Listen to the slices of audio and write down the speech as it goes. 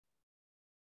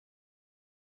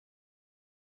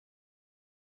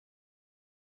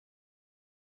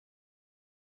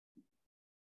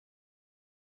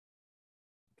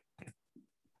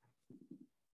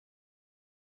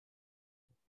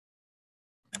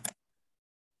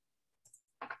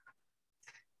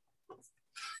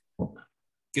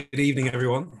Good evening,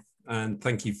 everyone, and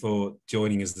thank you for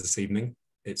joining us this evening.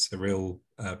 It's a real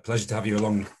pleasure to have you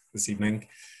along this evening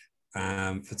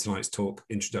for tonight's talk,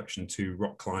 Introduction to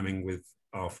Rock Climbing with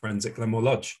our friends at Glenmore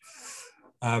Lodge.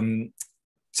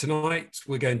 Tonight,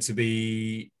 we've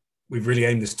really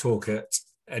aimed this talk at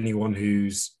anyone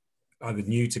who's either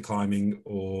new to climbing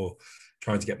or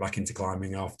trying to get back into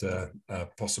climbing after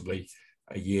possibly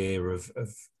a year of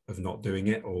not doing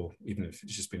it, or even if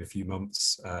it's just been a few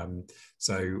months.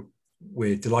 So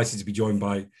we're delighted to be joined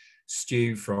by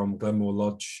Stu from Glenmore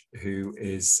Lodge, who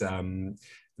is an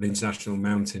International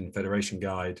Mountain Federation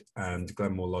guide and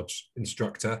Glenmore Lodge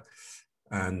instructor.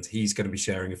 And he's going to be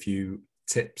sharing a few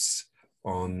tips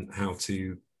on how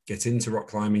to get into rock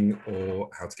climbing or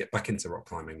how to get back into rock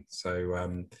climbing.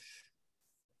 So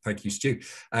thank you, Stu.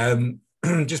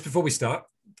 Just before we start,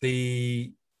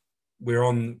 we're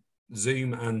on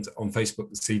Zoom and on Facebook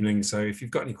this evening. So if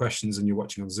you've got any questions and you're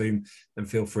watching on Zoom, then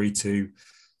feel free to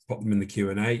pop them in the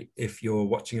Q&A. If you're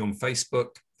watching on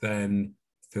Facebook, then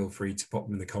feel free to pop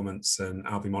them in the comments and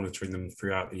I'll be monitoring them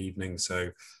throughout the evening.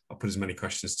 So I'll put as many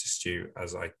questions to Stu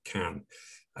as I can.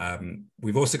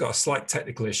 We've also got a slight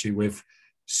technical issue with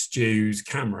Stu's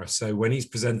camera. So when he's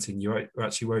presenting, you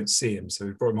actually won't see him. So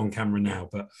we've brought him on camera now,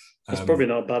 but it's probably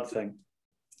not a bad thing.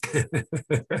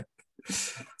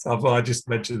 So I thought I'd just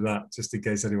mention that just in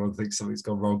case anyone thinks something's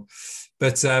gone wrong.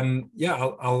 But yeah,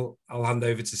 I'll hand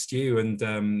over to Stu, and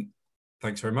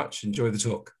thanks very much. Enjoy the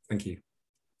talk. Thank you.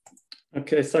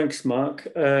 Okay, thanks, Mark.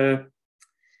 Yeah,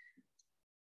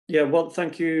 well,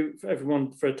 thank you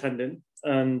everyone for attending,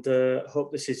 and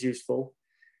hope this is useful.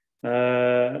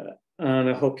 And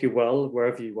I hope you're well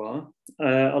wherever you are.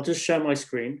 I'll just share my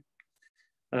screen,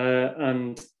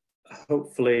 and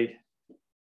hopefully,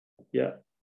 yeah.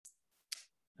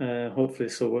 Hopefully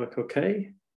this will work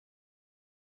okay.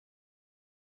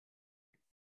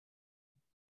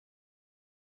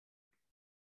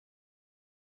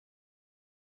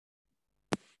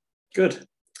 Good.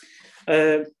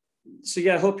 So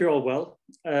yeah, I hope you're all well.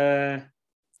 Right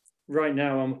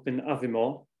now I'm up in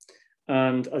Aviemore,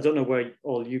 and I don't know where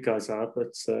all you guys are,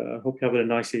 but I hope you're having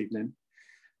a nice evening.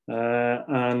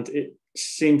 And it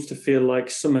seems to feel like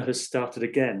summer has started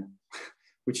again,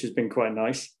 which has been quite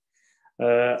nice.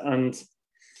 And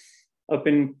I've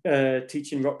been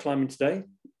teaching rock climbing today.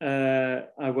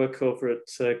 I work over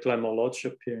at Glenmore Lodge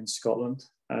up here in Scotland.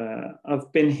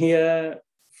 I've been here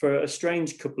for a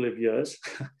strange couple of years.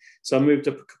 So I moved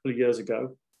up a couple of years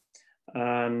ago,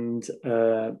 and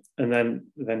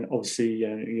then obviously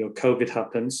COVID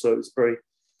happened, so it was a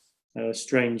very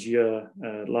strange year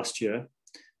last year.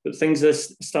 But things are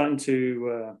starting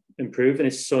to improve, and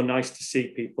it's so nice to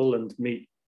see people and meet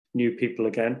new people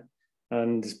again.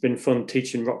 And it's been fun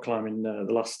teaching rock climbing the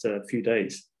last few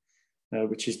days,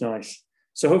 which is nice.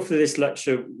 So hopefully this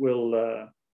lecture will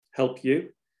help you.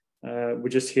 We're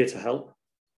just here to help.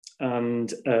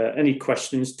 And any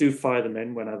questions, do fire them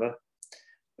in whenever.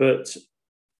 But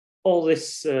all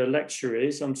this lecture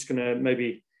is, I'm just going to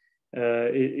maybe,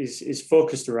 is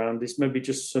focused around is maybe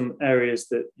just some areas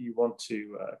that you want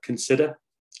to consider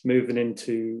moving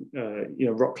into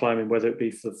rock climbing, whether it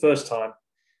be for the first time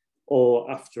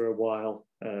or after a while,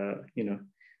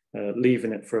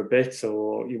 leaving it for a bit,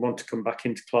 or you want to come back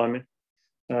into climbing.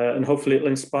 And hopefully it'll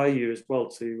inspire you as well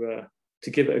to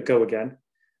give it a go again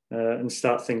and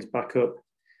start things back up.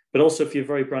 But also if you're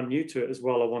very brand new to it as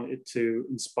well, I wanted to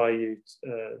inspire you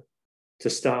to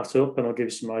start up, and I'll give you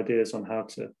some ideas on how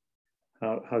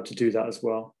to do that as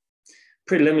well.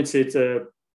 Pretty limited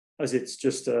as it's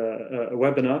just a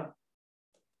webinar,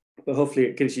 but hopefully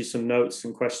it gives you some notes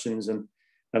and questions,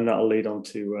 and that'll lead on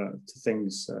to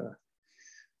things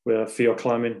for your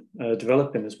climbing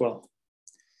developing as well.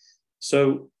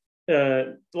 So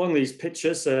along these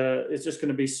pictures, it's just going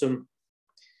to be some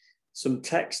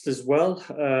text as well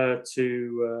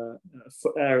to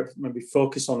maybe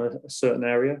focus on a certain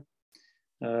area.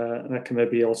 And I can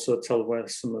maybe also tell where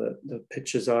some of the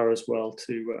pictures are as well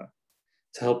to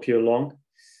help you along.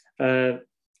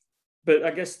 But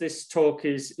I guess this talk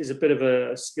is a bit of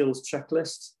a skills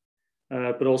checklist.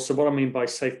 But also what I mean by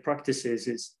safe practices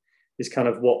is kind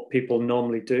of what people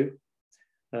normally do.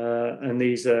 And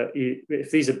these are,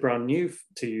 if these are brand new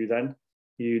to you, then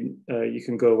you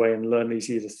can go away and learn these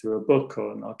either through a book,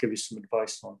 and I'll give you some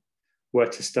advice on where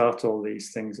to start all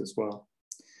these things as well.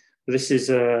 But this is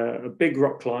a big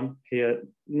rock climb here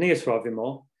near to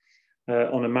Aviemore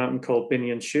on a mountain called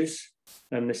Binion Shoes.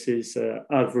 And this is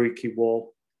Adveriki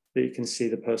Wall that you can see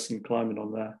the person climbing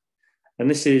on there. And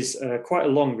this is quite a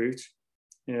long route.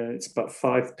 It's about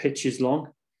 5 pitches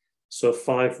long, so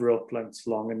 5 rope lengths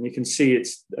long, and you can see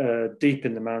it's deep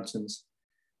in the mountains.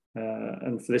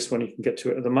 And for this one, you can get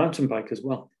to it with a mountain bike as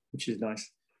well, which is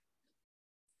nice.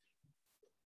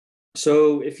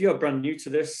 So if you're brand new to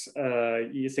this,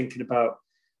 you're thinking about,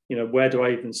 where do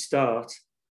I even start?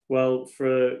 Well,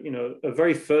 for, a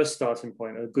very first starting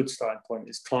point, a good starting point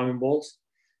is climbing walls.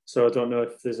 So I don't know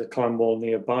if there's a climb wall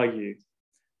nearby you,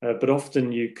 but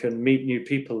often you can meet new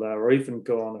people there, or even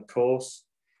go on a course,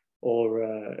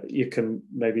 or you can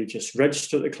maybe just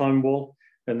register at the climb wall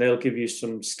and they'll give you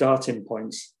some starting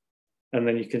points. And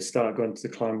then you can start going to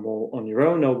the climb wall on your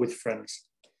own or with friends.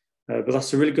 But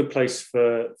that's a really good place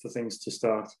for things to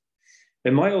start.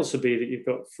 It might also be that you've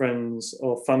got friends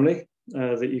or family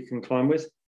that you can climb with,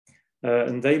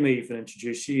 and they may even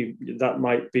introduce you. That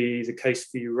might be the case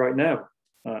for you right now.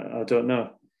 I don't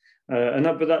know.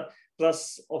 But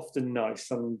that's often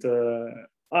nice. And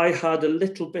I had a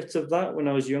little bit of that when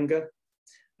I was younger,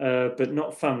 but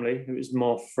not family. It was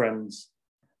more friends.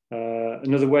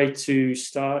 Another way to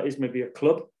start is maybe a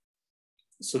club.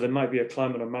 So there might be a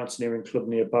climbing or mountaineering club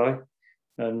nearby.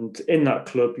 And in that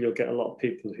club, you'll get a lot of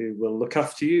people who will look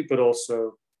after you, but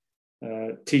also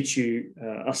teach you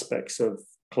aspects of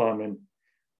climbing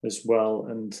as well.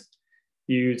 And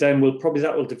you then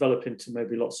that will develop into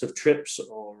maybe lots of trips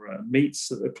or meets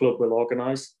that the club will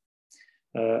organize.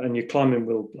 And your climbing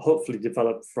will hopefully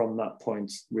develop from that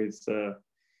point with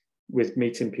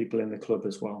meeting people in the club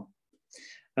as well.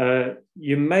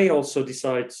 You may also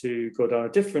decide to go down a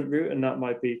different route, and that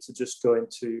might be to just go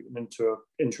into an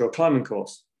intro climbing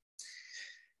course.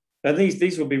 And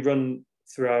these will be run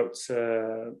throughout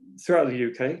the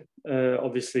UK,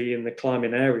 obviously in the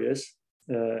climbing areas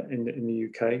in the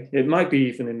UK. It might be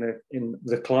even in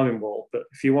the climbing wall, but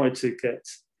if you wanted to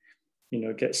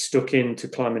get stuck into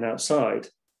climbing outside,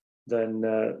 then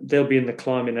they'll be in the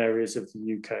climbing areas of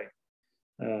the UK.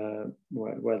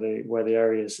 Where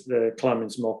the climbing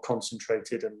is more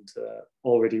concentrated and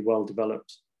already well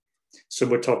developed. So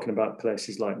we're talking about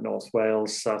places like North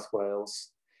Wales, South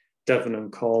Wales, Devon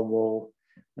and Cornwall,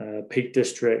 Peak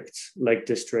District, Lake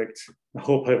District. I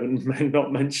hope I haven't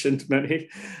not mentioned many,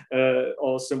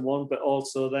 awesome one, but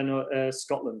also then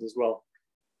Scotland as well.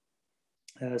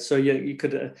 So yeah, you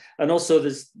could, and also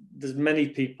there's many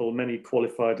people, many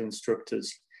qualified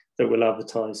instructors that will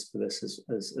advertise for this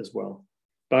as well.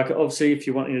 But obviously, if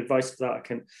you want any advice for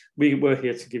that, we're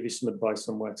here to give you some advice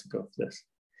on where to go for this.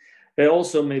 There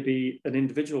also may be an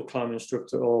individual climb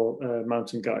instructor or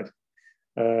mountain guide.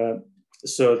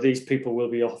 So these people will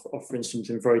be offering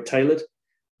something very tailored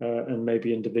and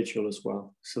maybe individual as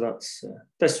well. So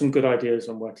that's some good ideas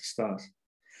on where to start.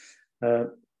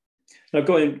 Now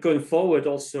going forward,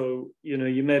 also,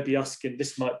 you may be asking,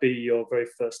 this might be your very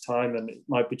first time, and it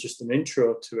might be just an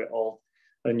intro to it all,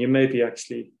 and you may be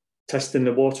actually testing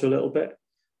the water a little bit.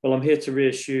 Well, I'm here to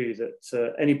reassure you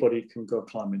that anybody can go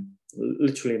climbing,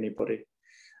 literally anybody.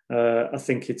 I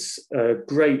think it's a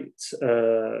great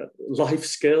life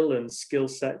skill and skill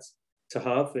set to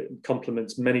have. It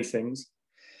complements many things.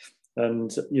 And,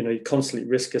 you're constantly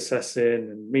risk assessing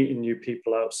and meeting new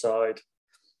people outside.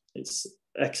 It's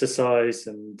exercise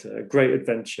and great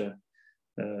adventure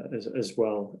as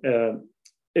well.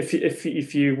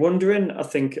 If you're wondering, I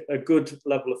think a good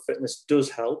level of fitness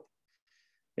does help.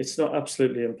 It's not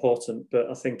absolutely important, but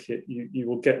I think you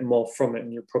will get more from it,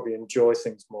 and you'll probably enjoy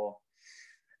things more.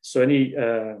 So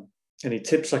any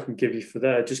tips I can give you for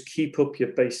there, just keep up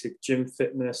your basic gym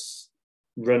fitness,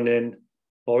 running,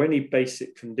 or any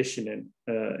basic conditioning,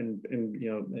 and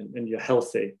you're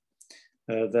healthy.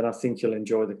 Then I think you'll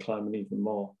enjoy the climbing even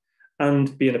more,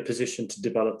 and be in a position to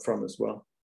develop from as well.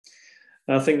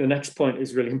 And I think the next point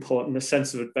is really important, a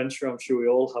sense of adventure. I'm sure we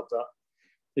all have that.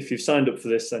 If you've signed up for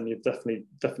this, then you've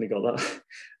definitely got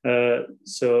that.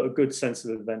 So a good sense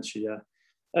of adventure, yeah.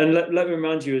 And let me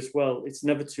remind you as well, it's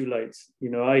never too late.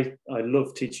 I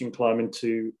love teaching climbing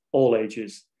to all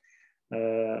ages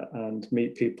and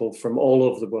meet people from all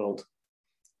over the world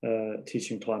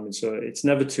teaching climbing. So it's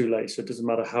never too late. So it doesn't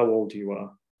matter how old you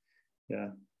are. Yeah,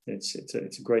 it's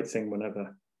a great thing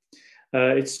whenever.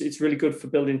 It's really good for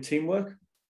building teamwork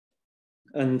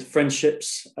and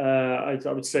friendships. I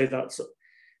would say that's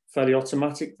fairly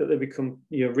automatic, that they become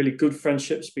really good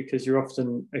friendships, because you're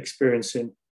often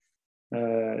experiencing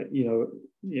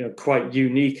quite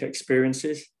unique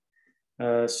experiences.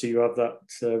 So you have that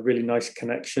really nice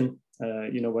connection.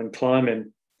 When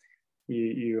climbing,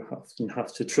 you often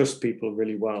have to trust people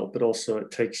really well, but also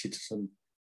it takes you to some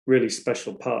really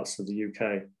special parts of the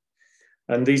UK.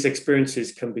 And these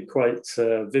experiences can be quite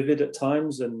vivid at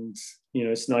times, and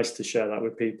it's nice to share that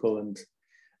with people, and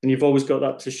you've always got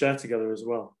that to share together as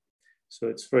well. So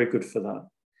it's very good for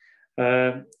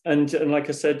that. And like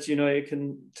I said, it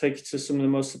can take you to some of the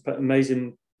most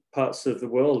amazing parts of the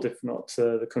world, if not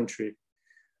the country.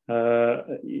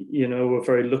 We're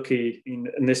very lucky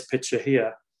in this picture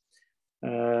here.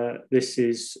 This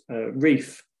is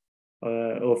Reef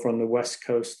over on the west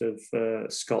coast of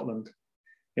Scotland,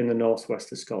 in the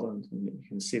northwest of Scotland. And you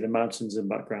can see the mountains in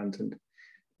the background, and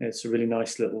it's a really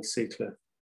nice little sea cliff.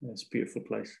 It's a beautiful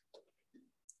place.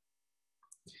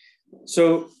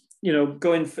 So,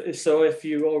 so if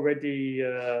you already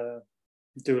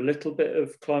do a little bit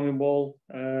of climbing wall,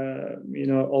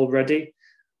 already,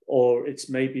 or it's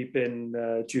maybe been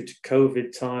due to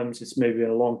COVID times, it's maybe been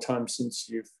a long time since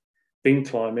you've been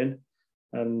climbing,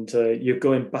 and you're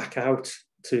going back out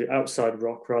to outside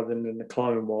rock rather than in the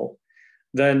climbing wall,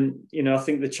 then, I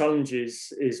think the challenge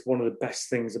is one of the best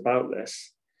things about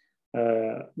this.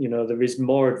 There is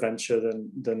more adventure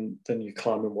than your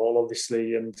climbing wall,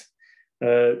 obviously, and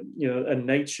and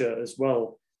nature as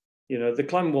well. The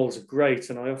climb walls are great,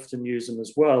 and I often use them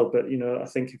as well. But I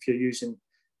think if you're using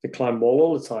the climb wall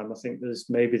all the time, I think there's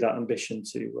maybe that ambition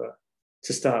to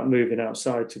start moving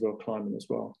outside to go climbing as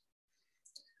well.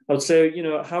 I would say,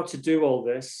 how to do all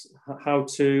this, how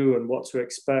to and what to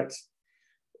expect.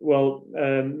 Well,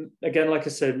 again, like I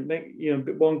said,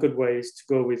 one good way is to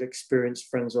go with experienced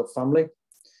friends or family,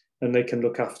 and they can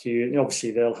look after you. And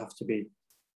obviously, they'll have to be,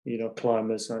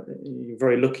 climbers. You're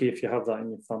very lucky if you have that in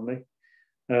your family.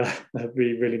 That'd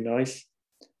be really nice.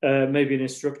 Maybe an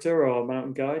instructor or a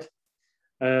mountain guide.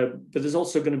 But there's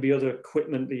also going to be other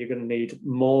equipment that you're going to need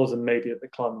more than maybe at the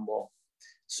climbing wall.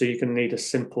 So you can need a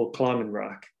simple climbing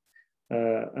rack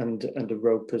and a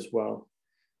rope as well.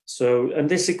 So, and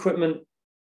this equipment,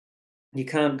 you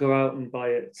can't go out and buy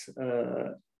it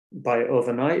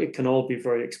overnight. It can all be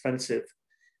very expensive.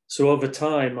 So over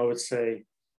time, I would say,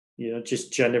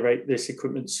 just generate this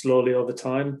equipment slowly over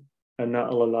time, and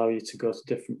that'll allow you to go to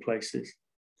different places.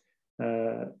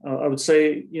 I would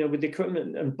say, with the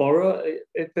equipment, and borrow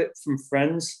a bit from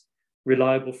friends,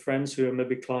 reliable friends who are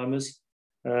maybe climbers.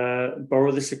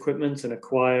 Borrow this equipment and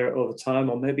acquire it over time,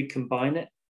 or maybe combine it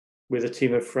with a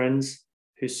team of friends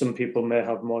who some people may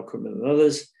have more equipment than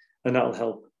others, and that'll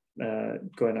help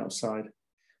going outside.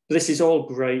 But this is all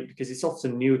great because it's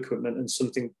often new equipment and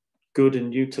something good and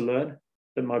new to learn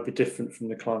that might be different from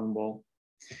the climbing wall.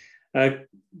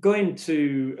 Going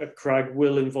to a crag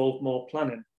will involve more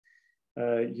planning.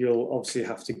 You'll obviously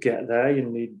have to get there. You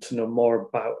need to know more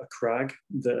about a crag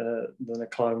than a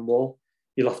climbing wall.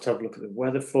 You'll have to have a look at the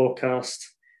weather forecast,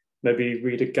 maybe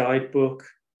read a guidebook.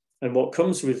 And what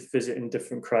comes with visiting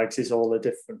different crags is all the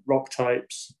different rock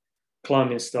types,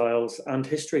 climbing styles, and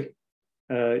history.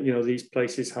 These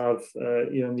places have,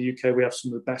 in the UK, we have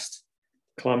some of the best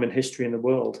climbing history in the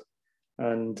world.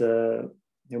 And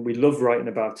we love writing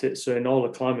about it. So in all the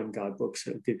climbing guidebooks,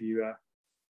 it'll give you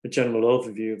a general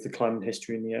overview of the climbing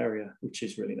history in the area, which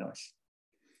is really nice.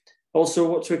 Also,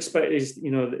 what to expect is,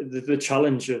 the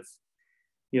challenge of,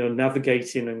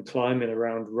 navigating and climbing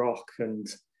around rock, and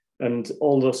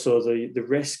also the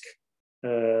risk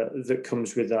that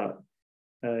comes with that.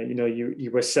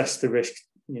 You assess the risk,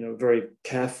 very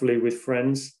carefully with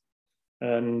friends,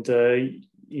 and a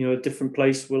different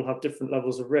place will have different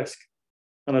levels of risk.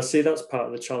 And I see that's part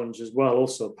of the challenge as well,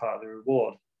 also part of the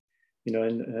reward,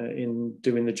 in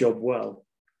doing the job well.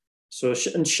 So,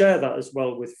 and share that as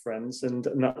well with friends, and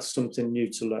that's something new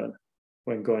to learn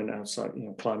when going outside,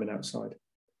 climbing outside.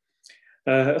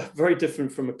 Very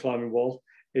different from a climbing wall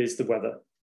is the weather.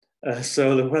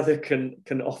 So the weather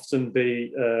can often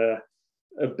be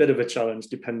a bit of a challenge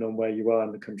depending on where you are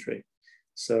in the country.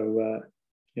 So,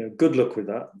 good luck with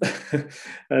that.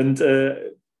 And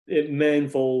it may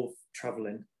involve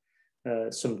traveling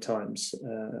sometimes,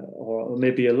 or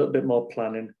maybe a little bit more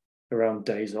planning around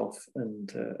days off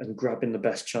and grabbing the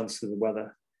best chance of the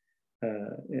weather.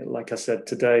 Like I said,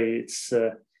 today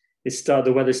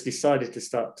the weather's decided to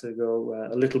start to go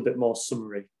a little bit more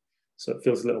summery, so it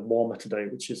feels a little warmer today,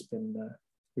 which has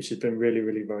been really,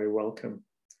 really very welcome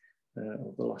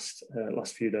over the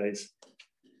last few days.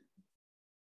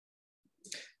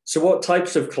 So what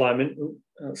types of climbing?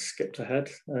 I skipped ahead.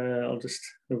 What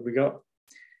have we got?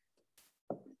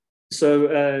 So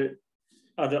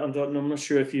I'm not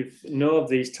sure if you know of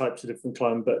these types of different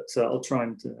climbing, but I'll try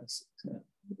and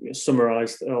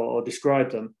summarize or describe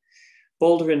them.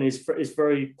 Bouldering is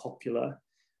very popular,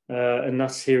 and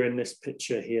that's here in this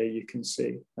picture here, you can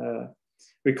see.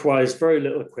 Requires very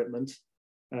little equipment.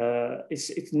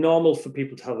 It's normal for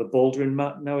people to have a bouldering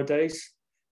mat nowadays,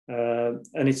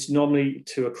 and it's normally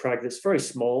to a crag that's very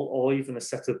small, or even a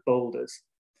set of boulders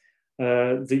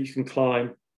that you can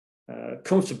climb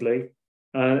comfortably,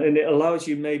 and it allows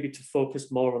you maybe to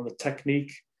focus more on the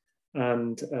technique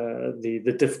and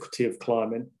the difficulty of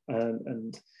climbing,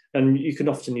 and And you can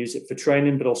often use it for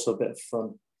training, but also a bit of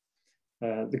fun.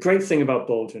 The great thing about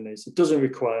bouldering is it doesn't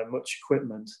require much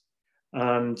equipment,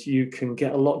 and you can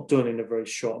get a lot done in a very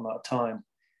short amount of time.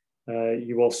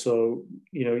 You also,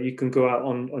 you can go out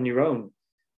on your own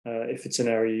if it's an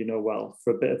area you know well,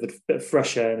 for a bit of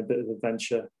fresh air and a bit of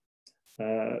adventure.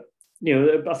 I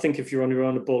think if you're on your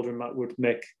own, a bouldering mat would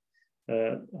make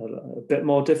a bit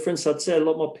more difference. I'd say a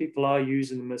lot more people are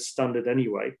using them as standard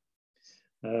anyway,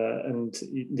 and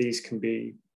these can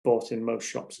be bought in most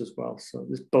shops as well. So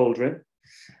there's bouldering,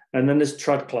 and then there's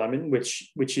trad climbing,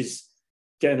 which is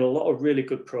getting a lot of really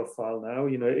good profile now.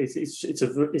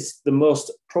 It's the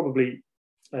most probably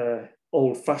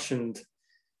old-fashioned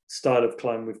style of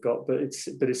climb we've got, but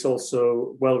it's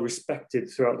also well respected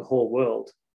throughout the whole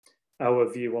world.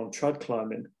 Our view on trad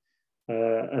climbing,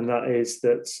 and that is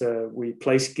that we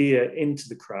place gear into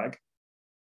the crag,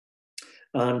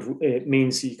 and it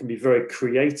means that you can be very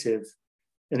creative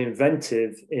and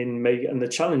inventive and the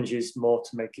challenge is more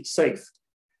to make it safe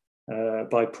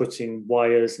by putting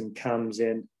wires and cams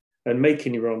in and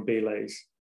making your own belays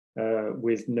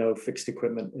with no fixed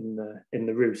equipment in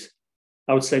the route.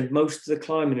 I would say most of the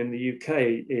climbing in the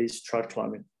UK is trad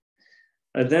climbing.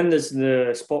 And then there's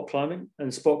the sport climbing.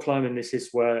 And sport climbing, this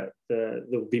is where there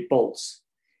will be bolts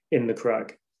in the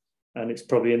crag. And it's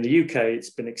probably in the UK, it's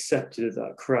been accepted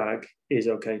that crag is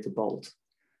okay to bolt.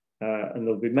 And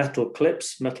there'll be metal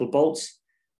clips, metal bolts,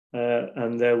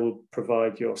 and they will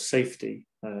provide your safety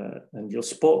and you'll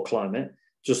sport climb it,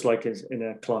 just like in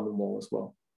a climbing wall as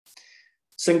well.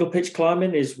 Single pitch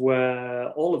climbing is where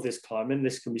all of this climbing,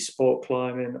 this can be sport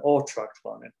climbing or trad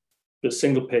climbing, but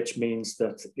single pitch means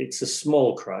that it's a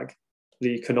small crag that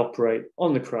you can operate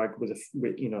on the crag with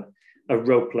a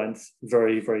rope length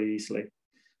very, very easily.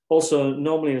 Also,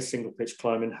 normally in a single pitch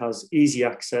climbing has easy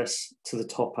access to the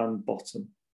top and bottom.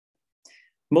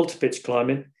 Multi-pitch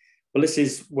climbing, well, this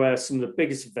is where some of the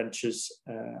biggest adventures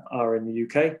are in the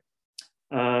UK.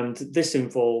 And this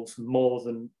involves more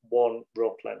than one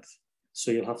rope length.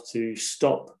 So you'll have to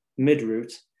stop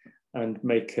mid-route and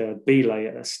make a belay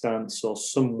at a stance or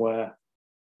somewhere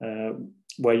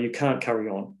where you can't carry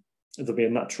on. There'll be a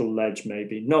natural ledge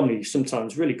maybe, normally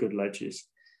sometimes really good ledges,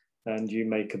 and you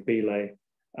make a belay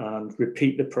and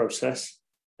repeat the process.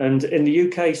 And in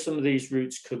the UK, some of these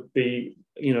routes could be,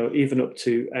 even up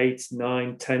to 8,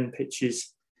 9, 10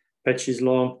 pitches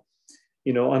long.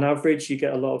 On average, you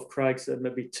get a lot of crags that are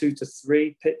maybe 2 to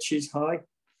 3 pitches high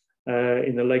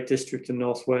in the Lake District in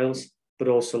North Wales. But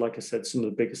also, like I said, some of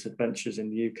the biggest adventures in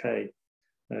the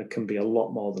UK can be a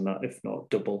lot more than that, if not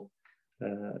double.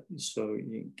 So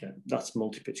that's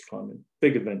multi-pitch climbing,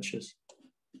 big adventures.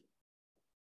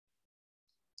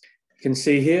 You can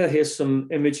see here's some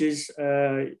images.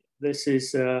 This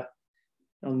is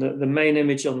on the main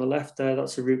image on the left there,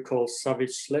 that's a route called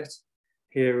Savage Slit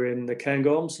here in the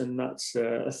Cairngorms, and that's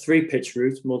a 3-pitch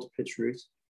route, multi-pitch route.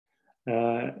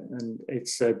 And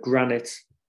it's a granite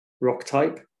rock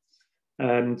type.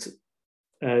 And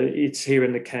it's here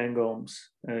in the Cairngorms.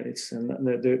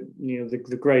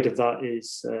 The grade of that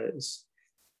is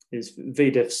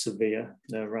VDIF severe,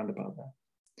 around about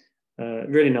there.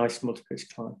 Really nice multi-pitch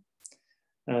climb.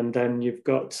 And then you've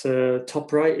got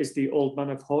top right is the Old Man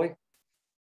of Hoy.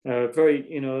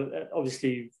 Very,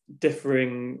 obviously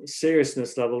differing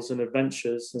seriousness levels and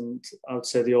adventures. And I would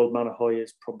say the Old Man of Hoy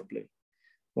is probably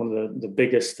one of the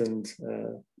biggest and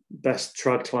best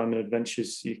trad climbing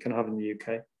adventures you can have in the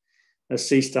UK. A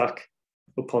sea stack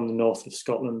up on the north of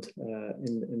Scotland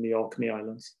in the Orkney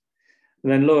Islands.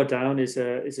 And then lower down is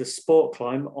a sport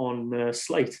climb on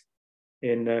slate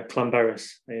in Llanberis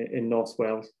in North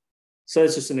Wales. So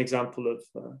it's just an example of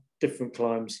different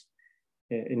climbs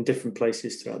in different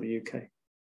places throughout the UK.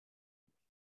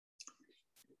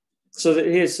 So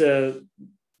this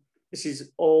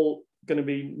is all going to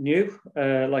be new.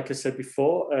 Like I said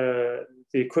before,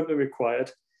 the equipment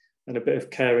required and a bit of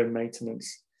care and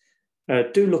maintenance.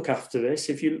 Do look after this.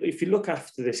 If you look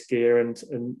after this gear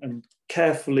and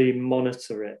carefully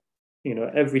monitor it,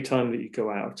 every time that you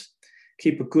go out,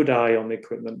 keep a good eye on the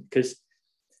equipment, because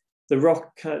the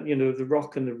rock and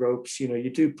the ropes, you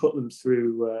do put them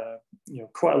through,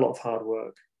 quite a lot of hard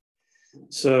work.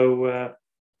 So,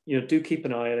 do keep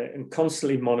an eye on it and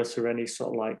constantly monitor any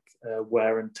sort of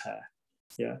wear and tear.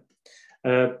 Yeah.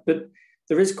 But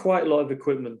there is quite a lot of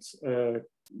equipment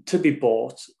to be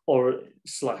bought or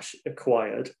 /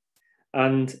 acquired.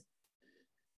 And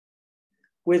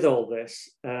with all this,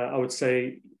 I would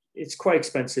say it's quite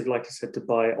expensive, like I said, to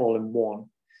buy it all in one.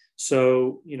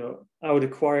 So, I would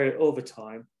acquire it over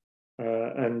time.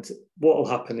 And what will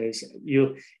happen is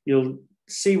you'll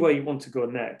see where you want to go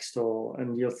next,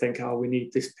 and you'll think, we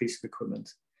need this piece of equipment.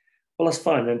 well, that's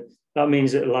fine. And that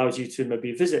means it allows you to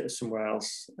maybe visit somewhere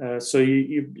else. So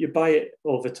you buy it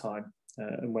over time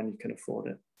and when you can afford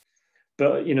it.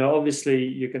 But, obviously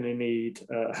you're going to need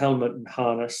a helmet and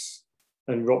harness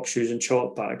and rock shoes and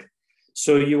chalk bag.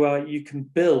 So you can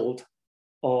build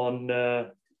on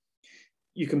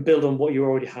what you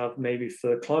already have, maybe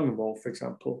for the climbing wall, for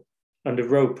example. And the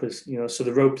rope is, so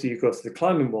the rope that you go to the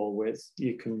climbing wall with,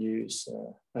 you can use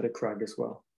at a crag as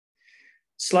well.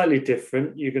 Slightly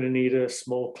different, you're going to need a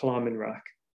small climbing rack.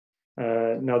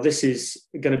 Now, this is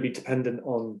going to be dependent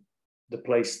on the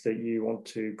place that you want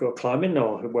to go climbing,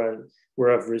 or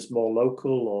wherever is more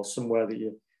local, or somewhere that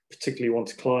you particularly want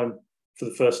to climb for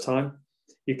the first time.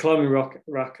 Your climbing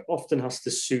rack often has to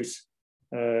suit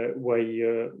where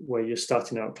you're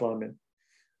starting out climbing.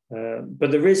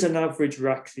 But there is an average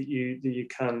rack that you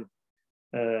can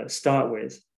start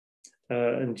with,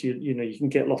 and you can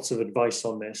get lots of advice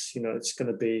on this. It's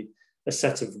going to be a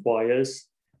set of wires,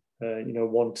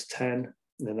 1 to 10,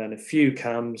 and then a few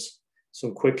cams,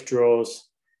 some quick draws,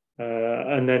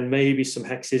 and then maybe some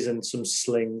hexes and some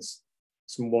slings,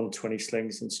 some 120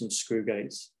 slings and some screw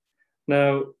gates.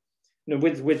 Now,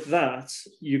 with that,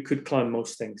 you could climb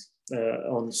most things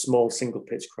on small single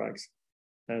pitch crags,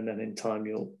 and then in time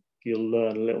you'll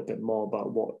learn a little bit more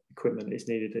about what equipment is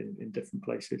needed in different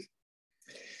places.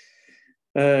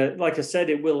 Like I said,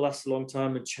 it will last a long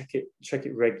time, and check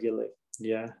it regularly.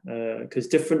 Because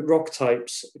different rock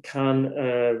types can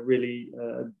really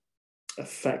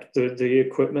affect the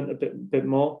equipment a bit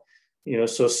more.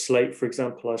 So slate, for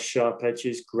example, has sharp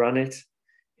edges. Granite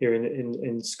here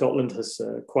in Scotland has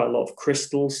quite a lot of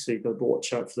crystals, so you've got to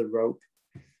watch out for the rope,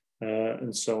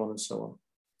 and so on and so on.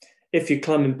 If you're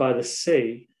climbing by the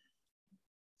sea,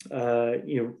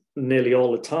 nearly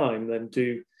all the time, then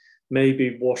do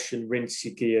maybe wash and rinse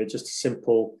your gear. Just a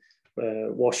simple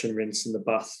wash and rinse in the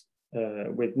bath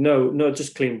with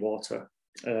just clean water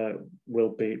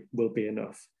will be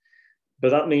enough. But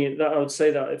that means that I would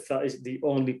say that if that is the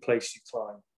only place you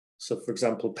climb, so for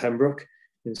example Pembroke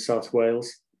in South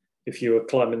Wales, if you were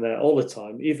climbing there all the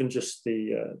time, even just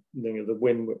the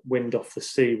wind off the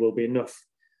sea will be enough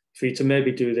for you to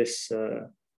maybe do this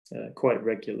quite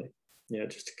regularly.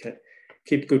 Just to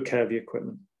keep good care of your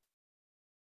equipment.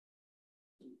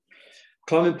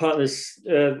 Climbing partners,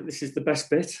 this is the best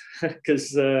bit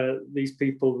because these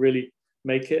people really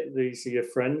make it. These are your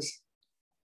friends.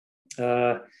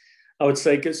 I would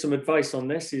say get some advice on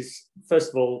this is, first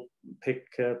of all, pick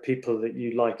people that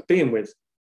you like being with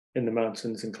in the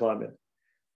mountains and climbing.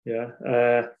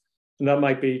 And that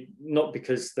might be not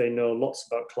because they know lots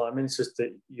about climbing, it's just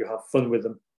that you have fun with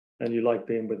them and you like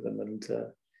being with them.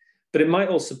 But it might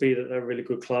also be that they're a really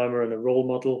good climber and a role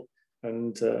model,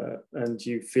 and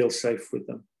you feel safe with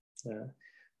them.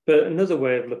 But another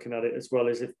way of looking at it as well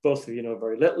is if both of you know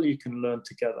very little, you can learn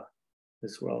together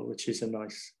as well, which is a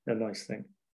nice thing.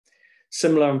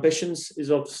 Similar ambitions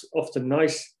is often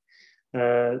nice.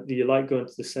 You like going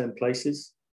to the same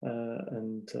places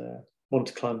and want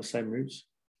to climb the same routes.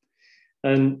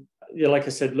 And like I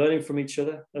said, learning from each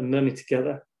other and learning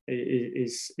together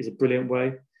is a brilliant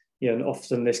way. And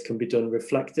often this can be done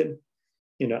reflecting.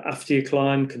 After you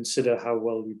climb, consider how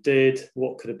well you did,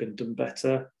 what could have been done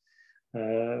better.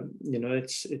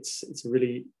 It's a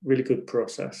really, really good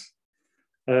process.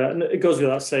 And it goes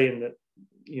without saying that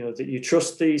that you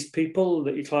trust these people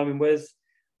that you're climbing with,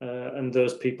 and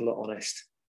those people are honest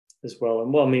as well.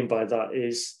 And what I mean by that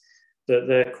is that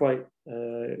they're quite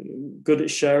good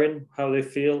at sharing how they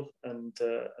feel and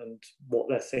what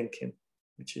they're thinking,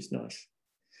 which is nice.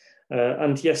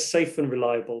 And yes, safe and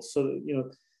reliable. So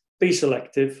be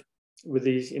selective with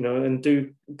these, and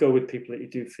do go with people that you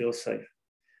do feel safe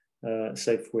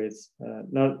with.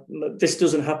 Now, this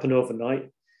doesn't happen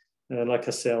overnight. Like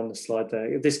I say on the slide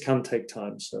there, this can take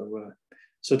time. So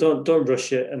don't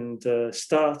rush it, and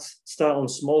start on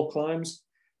small climbs,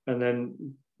 and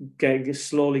then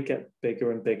slowly get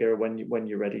bigger and bigger when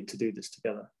you're ready to do this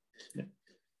together.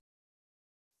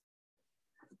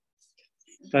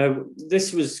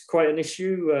 This was quite an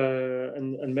issue,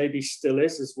 and maybe still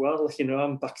is as well.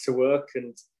 I'm back to work,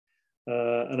 and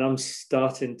I'm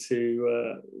starting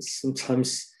to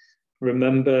sometimes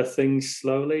remember things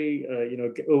slowly. And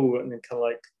then kind of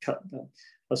like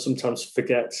I sometimes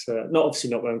forget. Not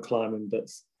when I'm climbing, but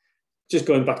just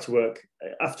going back to work.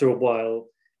 After a while,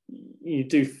 you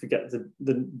do forget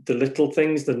the little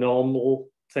things, the normal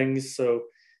things. So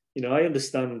I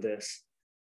understand this.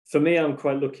 For me, I'm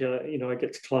quite lucky. I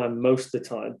get to climb most of the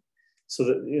time, so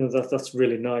that that's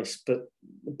really nice. But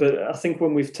I think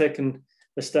when we've taken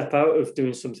a step out of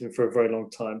doing something for a very long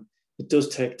time, it does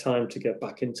take time to get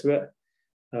back into it.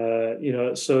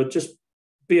 So just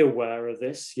be aware of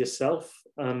this yourself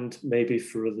and maybe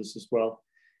for others as well.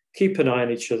 Keep an eye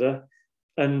on each other.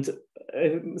 And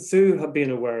through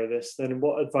being aware of this, then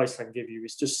what advice I can give you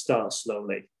is just start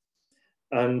slowly.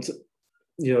 And,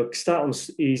 start on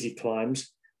easy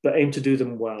climbs, but aim to do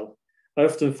them well. I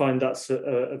often find that's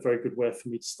a very good way for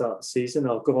me to start the season.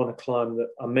 I'll go on a climb that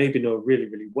I maybe know really,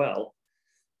 really well,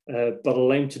 but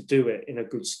I'll aim to do it in a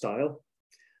good style.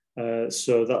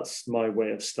 So that's my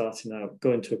way of starting out,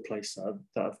 going to a place that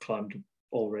I've climbed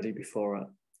already before at.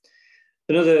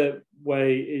 Another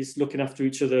way is looking after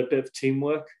each other, a bit of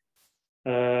teamwork,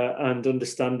 and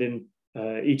understanding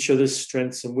each other's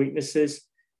strengths and weaknesses.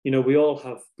 We all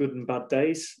have good and bad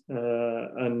days,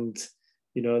 and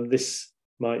this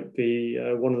might be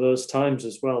one of those times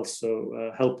as well.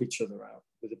 So help each other out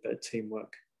with a bit of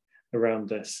teamwork around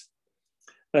this.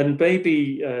 And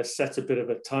maybe set a bit of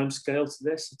a time scale to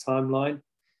this, a timeline,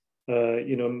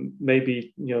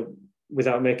 maybe,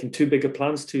 without making too big of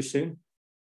plans too soon.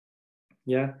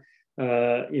 Yeah.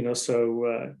 I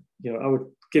would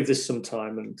give this some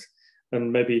time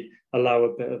and maybe allow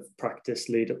a bit of practice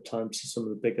lead up time to some of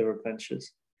the bigger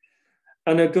adventures.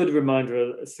 And a good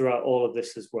reminder throughout all of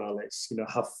this as well is,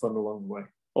 have fun along the way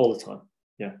all the time.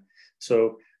 Yeah.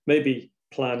 So maybe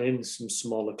plan in some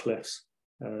smaller cliffs,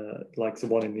 like the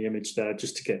one in the image there,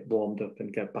 just to get warmed up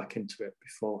and get back into it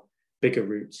before bigger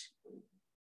routes.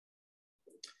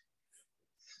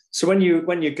 So when you're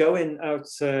going out,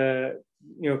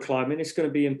 climbing, it's going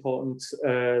to be important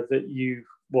that you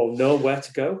know where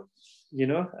to go.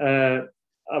 I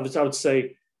would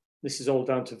say this is all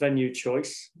down to venue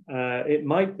choice. It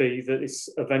might be that it's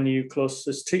a venue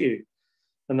closest to you,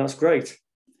 and that's great.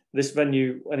 This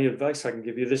venue, any advice I can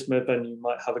give you, this venue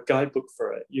might have a guidebook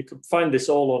for it. You can find this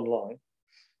all online.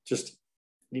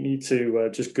 You need to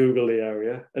just Google the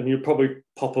area, and you'll probably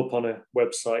pop up on a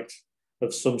website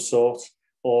of some sort,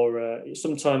 or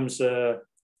sometimes a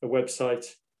website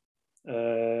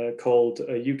called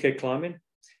UK Climbing.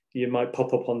 You might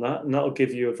pop up on that, and that'll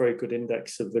give you a very good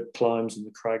index of the climbs and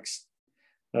the crags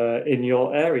in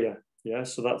your area. Yeah,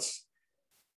 so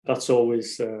that's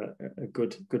always a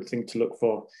good thing to look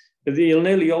for. You'll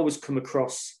nearly always come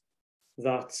across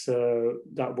that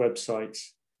website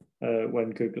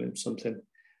when Googling something.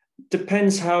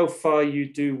 Depends how far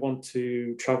you do want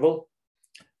to travel.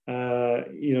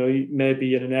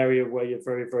 Maybe in an area where you're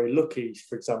very, very lucky,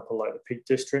 for example, like the Peak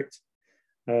District.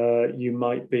 You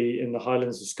might be in the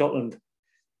Highlands of Scotland,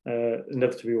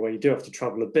 inevitably where you do have to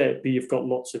travel a bit, but you've got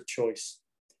lots of choice.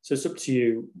 So it's up to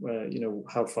you,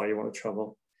 how far you want to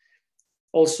travel.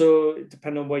 Also,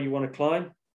 depending on where you want to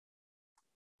climb,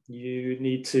 you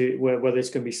need to, whether it's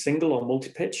going to be single or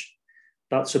multi-pitch,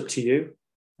 that's up to you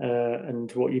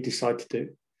and what you decide to do.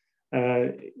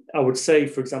 I would say,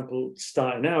 for example,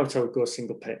 starting out, I would go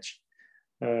single pitch.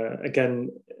 Again,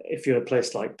 if you're in a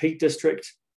place like Peak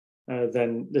District,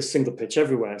 then there's single pitch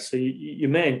everywhere. So you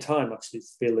may in time actually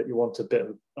feel that you want a bit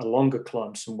of a longer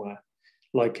climb somewhere,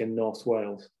 like in North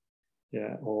Wales,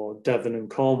 yeah, or Devon and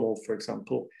Cornwall, for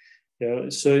example. Yeah,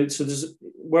 so there's,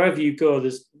 wherever you go,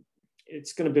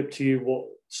 it's going to be up to you what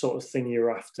sort of thing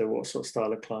you're after, what sort of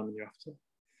style of climbing you're after.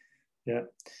 Yeah,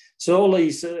 so all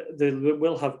these they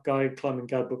will have climbing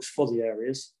guidebooks for the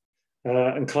areas,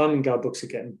 and climbing guidebooks are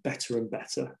getting better and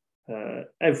better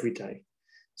every day.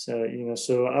 So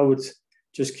so I would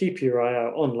just keep your eye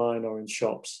out online or in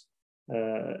shops,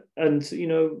 and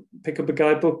pick up a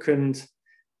guidebook, and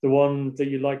the one that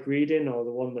you like reading or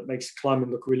the one that makes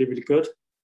climbing look really, really good,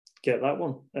 get that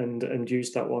one and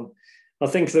use that one. I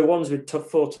think the ones with tough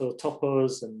photo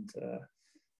topos and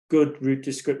good route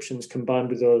descriptions combined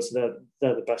with those, they're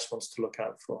the best ones to look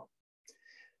out for.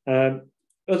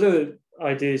 Other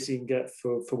ideas you can get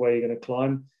for where you're going to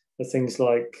climb are things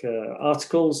like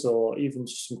articles or even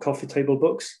just some coffee table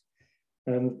books.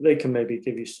 And they can maybe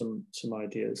give you some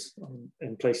ideas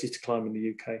in places to climb in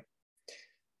the UK.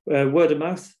 Word of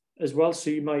mouth as well. So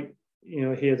you might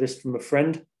hear this from a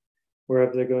friend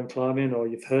wherever they're going climbing, or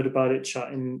you've heard about it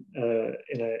chatting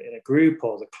in a group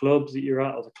or the club that you're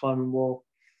at or the climbing wall.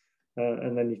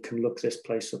 And then you can look this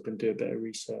place up and do a bit of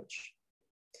research.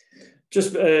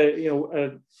 Just,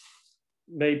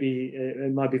 maybe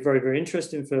it might be very, very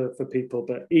interesting for people,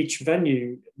 but each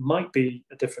venue might be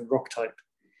a different rock type.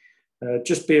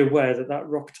 Just be aware that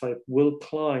rock type will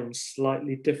climb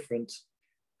slightly different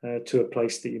to a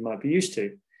place that you might be used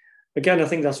to. Again, I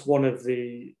think that's one of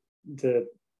the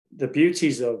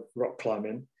beauties of rock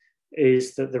climbing,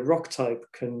 is that the rock type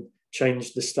can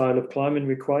change the style of climbing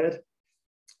required.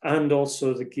 And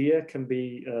also the gear can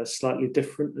be slightly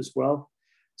different as well.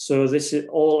 So this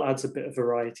all adds a bit of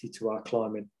variety to our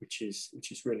climbing, which is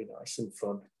really nice and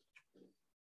fun.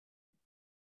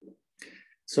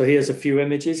 So here's a few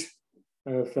images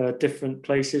of different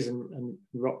places and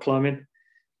rock climbing.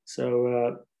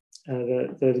 So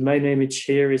the main image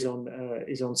here is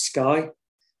on Skye,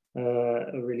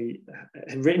 a really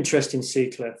interesting sea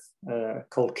cliff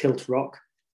called Kilt Rock,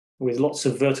 with lots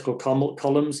of vertical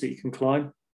columns that you can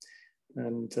climb.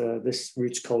 And this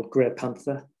route's called Grey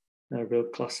Panther, a real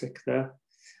classic there.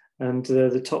 And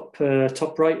the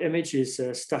top right image is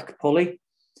Stack Polly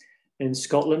in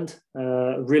Scotland.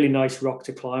 Really nice rock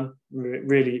to climb.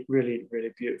 Really, really,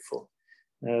 really beautiful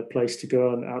place to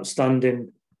go, and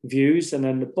outstanding views. And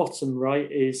then the bottom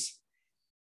right is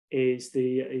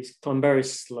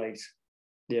Clonberry's Slate.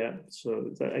 Yeah,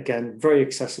 so again, very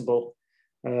accessible.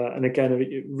 And again,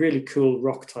 a really cool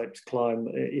rock type to climb.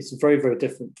 It's very, very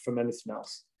different from anything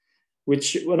else,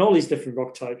 which, when all these different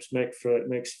rock types makes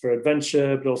for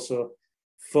adventure, but also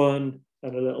fun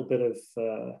and a little bit of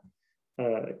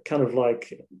kind of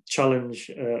like challenge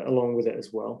along with it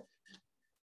as well.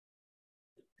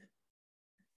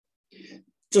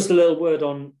 Just a little word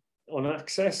on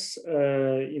access.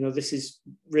 This is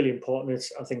really important.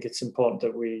 I think it's important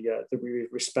that we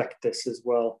respect this as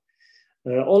well.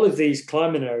 All of these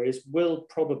climbing areas will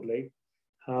probably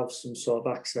have some sort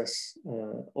of access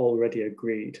already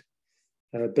agreed,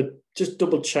 but just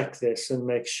double check this and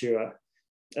make sure.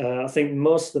 I think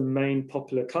most of the main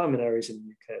popular climbing areas in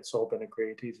the UK, it's all been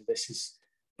agreed. Either this is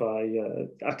by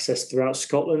access throughout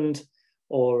Scotland,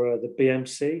 or the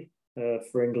BMC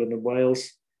for England and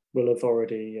Wales will have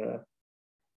already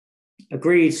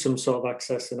agreed some sort of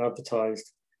access and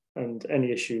advertised, and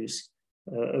any issues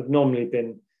have normally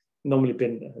been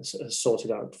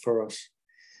sorted out for us.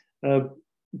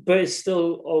 But it's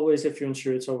still always, if you're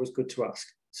unsure, it's always good to ask.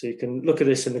 So you can look at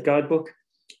this in the guidebook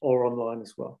or online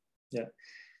as well. Yeah,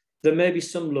 there may be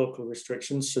some local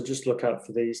restrictions, so just look out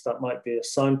for these. That might be a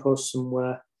signpost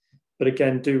somewhere, but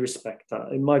again, do respect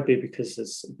that. It might be because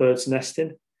there's birds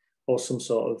nesting or some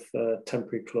sort of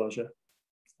temporary closure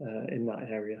in that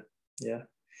area. Yeah.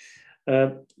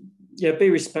 Be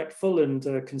respectful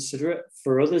and considerate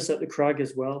for others at the crag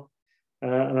as well.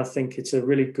 And I think it's a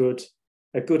really good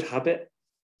habit.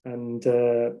 And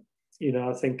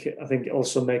I think it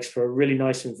also makes for a really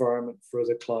nice environment for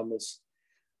other climbers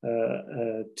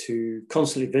to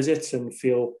constantly visit and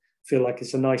feel like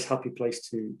it's a nice, happy place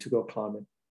to go climbing.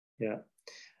 Yeah.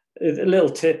 A little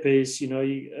tip is,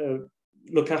 you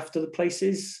look after the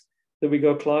places that we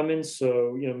go climbing.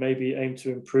 So, maybe aim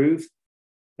to improve.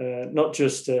 Not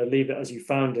just leave it as you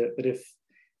found it, but if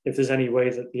there's any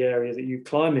way that the area that you're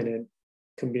climbing in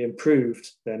can be improved,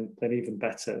 then even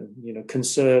better.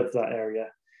 Conserve that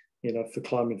area, for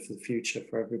climbing for the future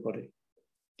for everybody.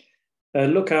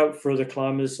 Look out for other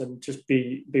climbers and just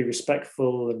be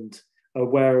respectful and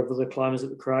aware of other climbers at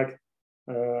the crag,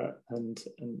 and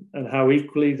how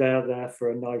equally they are there for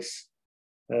a nice,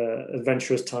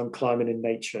 adventurous time climbing in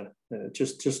nature,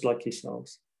 just like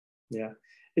yourselves. Yeah.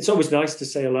 It's always nice to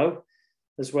say hello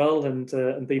as well,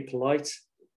 and be polite,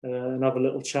 and have a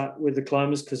little chat with the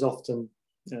climbers, because often,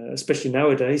 especially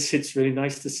nowadays, it's really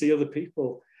nice to see other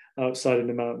people outside in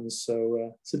the mountains.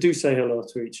 So do say hello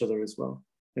to each other as well.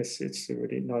 It's a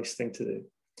really nice thing to do.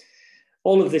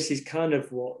 All of this is kind of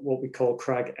what we call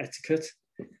crag etiquette.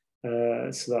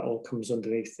 So that all comes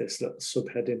underneath this little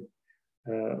subheading.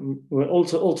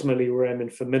 Ultimately, we're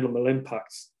aiming for minimal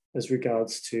impacts as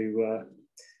regards to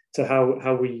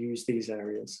how we use these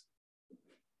areas.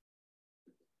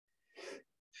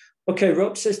 Okay,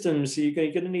 rope systems. So you're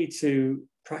going to need to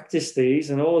practice these,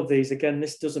 and all of these, again,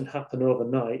 this doesn't happen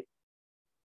overnight.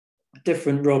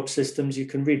 Different rope systems, you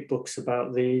can read books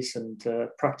about these and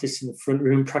practice in the front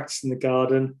room, practice in the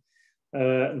garden,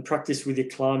 and practice with your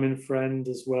climbing friend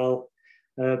as well.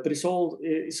 But it's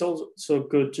also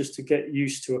good just to get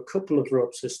used to a couple of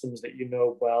rope systems that you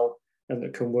know well and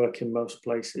that can work in most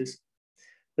places.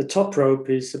 The top rope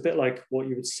is a bit like what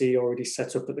you would see already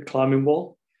set up at the climbing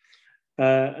wall.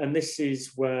 And this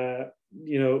is where,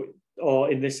 or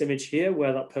in this image here,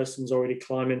 where that person's already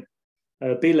climbing,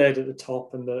 belayed at the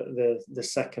top, and the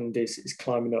second is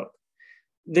climbing up.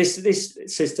 This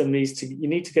system you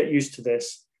need to get used to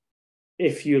this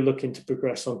if you're looking to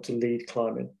progress onto lead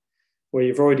climbing, where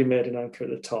you've already made an anchor at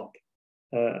the top,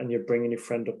 and you're bringing your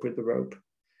friend up with the rope,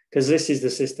 because this is the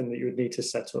system that you would need to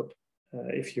set up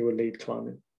if you were lead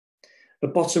climbing. The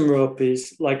bottom rope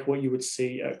is like what you would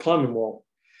see at a climbing wall,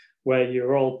 where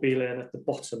you're all belaying at the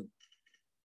bottom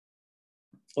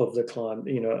of the climb,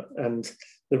 and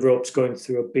the rope's going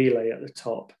through a belay at the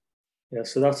top. Yeah,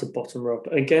 so that's a bottom rope.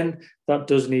 Again, that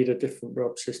does need a different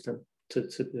rope system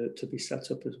to be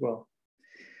set up as well.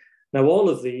 Now, all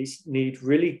of these need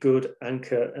really good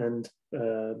anchor and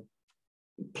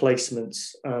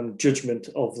placements and judgment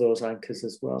of those anchors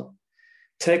as well.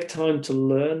 Take time to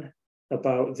learn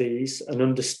about these and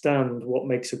understand what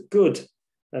makes a good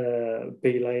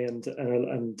belay and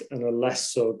a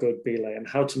less so good belay, and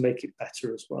how to make it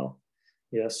better as well.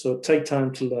 Yeah, so take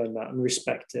time to learn that and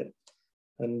respect it,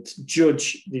 and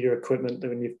judge your equipment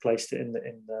when you've placed it in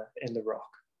the rock.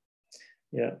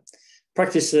 Yeah,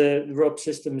 practice rope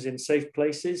systems in safe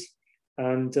places,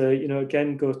 and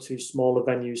again, go to smaller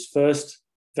venues first,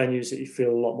 venues that you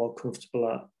feel a lot more comfortable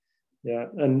at. Yeah,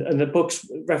 and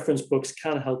the reference books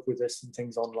can help with this, and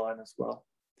things online as well.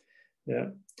 Yeah,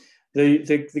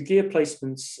 the gear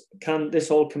placements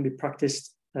this all can be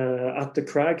practiced at the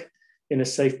crag in a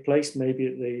safe place, maybe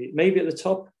at the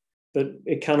top, but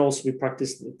it can also be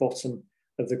practiced at the bottom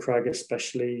of the crag,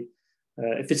 especially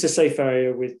if it's a safe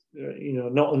area with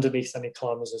not underneath any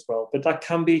climbers as well. But that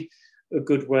can be a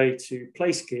good way to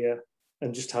place gear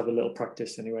and just have a little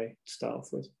practice anyway to start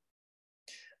off with.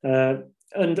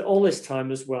 And all this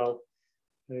time as well,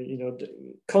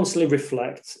 constantly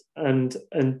reflect and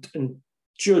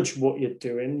judge what you're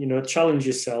doing. Challenge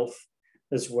yourself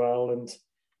as well, and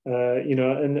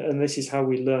and this is how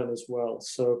we learn as well.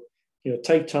 So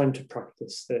take time to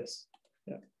practice this.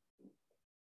 Yeah.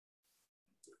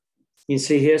 You can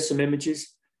see here some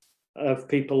images of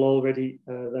people already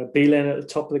they're belaying at the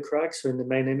top of the crag. So in the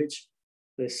main image,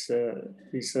 this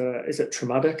is at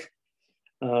Traumatic.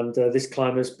 And this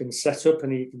climber's been set up,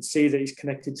 and you can see that he's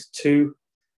connected to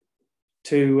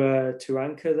two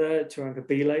anchor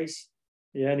belays.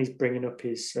 Yeah, and he's bringing up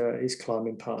his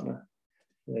climbing partner.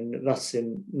 And that's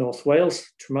in North Wales,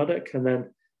 Traumatic. And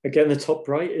then again, the top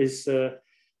right is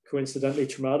coincidentally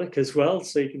Traumatic as well.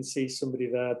 So you can see somebody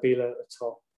there, belay at the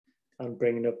top, and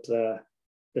bringing up the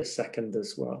second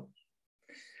as well.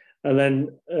 And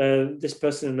then this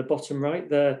person in the bottom right,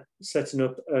 they're setting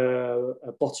up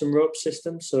a bottom rope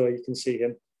system. So you can see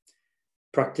him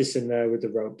practicing there with the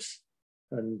ropes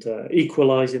and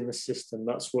equalizing the system.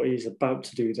 That's what he's about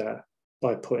to do there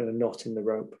by putting a knot in the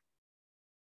rope.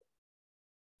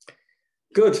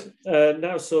 Good.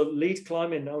 Now, so lead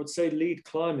climbing, I would say lead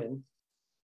climbing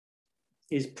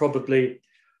is probably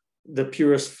the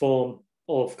purest form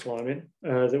of climbing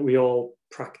that we all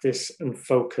practice and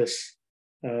focus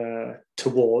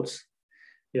towards.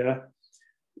 Yeah,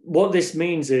 what this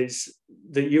means is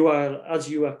that as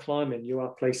you are climbing, you are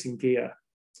placing gear,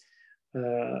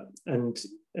 and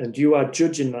you are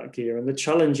judging that gear, and the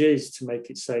challenge is to make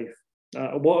it safe.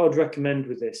 What I'd recommend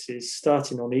with this is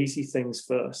starting on easy things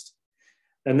first,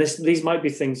 and these might be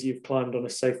things you've climbed on a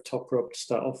safe top rope to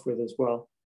start off with as well.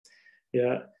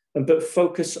 Yeah, but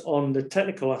focus on the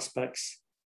technical aspects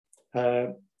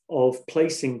of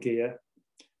placing gear.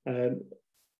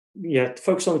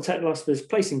 Focus on the technical aspects of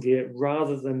placing gear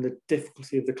rather than the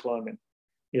difficulty of the climbing.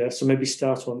 Yeah, so maybe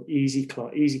start on easy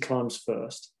climbs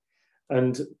first,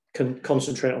 and can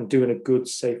concentrate on doing a good,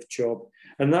 safe job,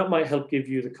 and that might help give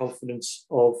you the confidence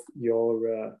of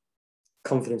your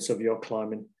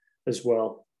climbing as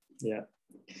well. Yeah,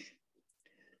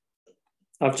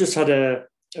 I've just had a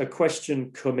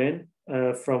question come in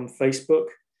from Facebook.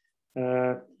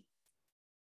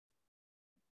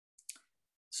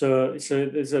 So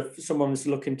there's someone who's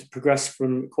looking to progress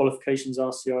from qualifications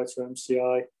RCI to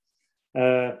MCI.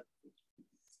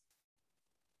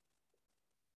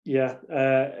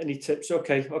 Any tips?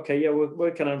 Okay, yeah,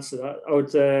 we can answer that. I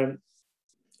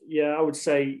would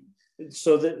say,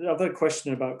 so I've had a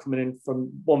question about coming in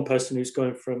from one person who's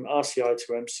going from RCI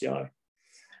to MCI.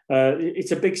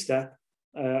 It's a big step,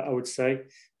 I would say,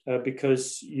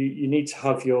 because you need to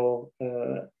have your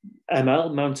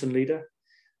ML, mountain leader.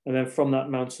 And then from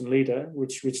that mountain leader,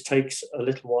 which takes a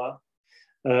little while,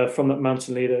 from that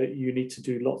mountain leader, you need to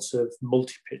do lots of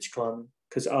multi-pitch climbing,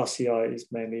 because RCI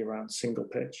is mainly around single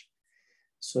pitch.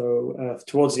 So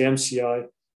towards the MCI,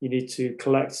 you need to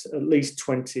collect at least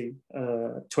 20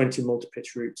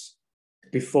 multi-pitch routes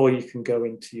before you can go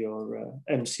into your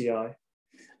MCI.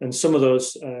 And some of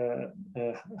those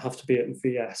have to be at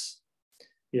VS.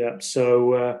 Yeah, it's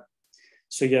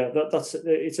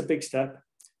a big step.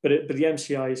 But the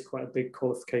MCI is quite a big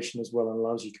qualification as well, and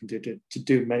allows you to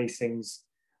do many things,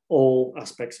 all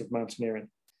aspects of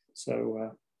mountaineering.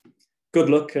 So good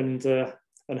luck and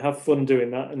have fun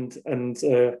doing that, and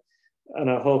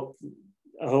I hope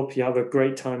you have a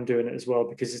great time doing it as well,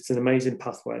 because it's an amazing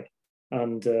pathway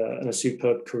and a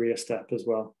superb career step as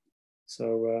well.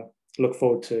 So look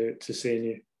forward to seeing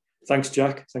you. Thanks,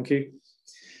 Jack. Thank you.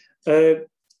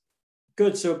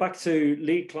 Good. So back to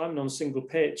lead climbing on single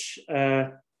pitch.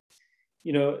 I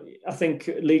think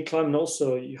lead climbing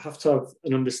also, you have to have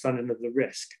an understanding of the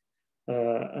risk.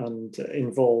 and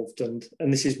involved. And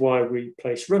this is why we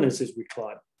place runners as we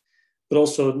climb. But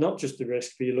also not just the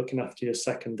risk, but you're looking after your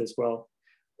second as well.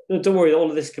 Don't worry, all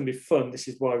of this can be fun. This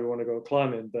is why we want to go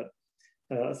climbing. But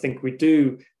I think we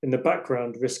do, in the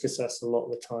background, risk assess a lot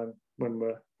of the time when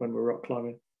we're rock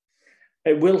climbing.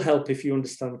 It will help if you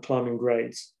understand climbing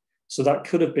grades. So that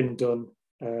could have been done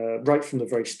right from the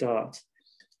very start,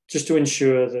 just to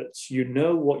ensure that you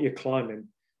know what you're climbing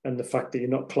and the fact that you're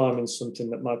not climbing something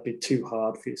that might be too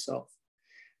hard for yourself.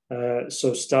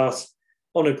 So start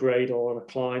on a grade or on a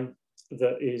climb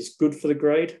that is good for the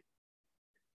grade,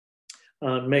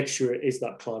 and make sure it is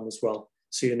that climb as well.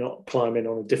 So you're not climbing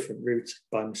on a different route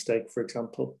by mistake, for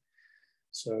example.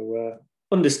 So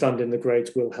understanding the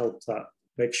grades will help that.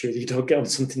 Make sure that you don't get on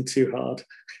something too hard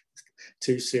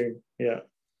too soon. Yeah.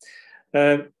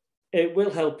 It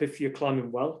will help if you're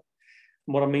climbing well.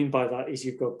 And what I mean by that is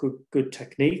you've got good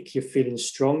technique, you're feeling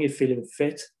strong, you're feeling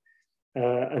fit.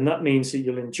 And that means that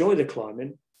you'll enjoy the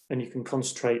climbing and you can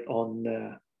concentrate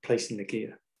on placing the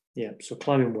gear. Yeah, so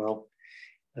climbing well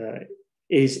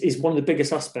is one of the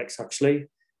biggest aspects, actually,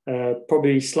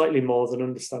 probably slightly more than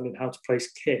understanding how to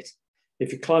place kit.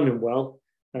 If you're climbing well,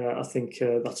 I think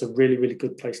that's a really, really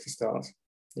good place to start.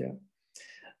 Yeah.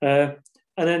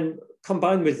 And then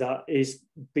combined with that is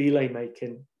belay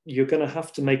making. You're going to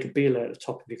have to make a belay at the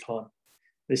top of your climb.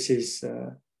 This is,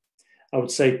 I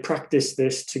would say, practice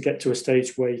this to get to a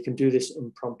stage where you can do this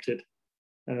unprompted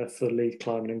for lead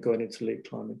climbing and going into lead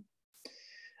climbing.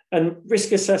 And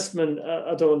risk assessment,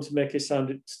 I don't want to make it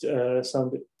sound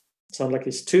like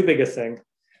it's too big a thing,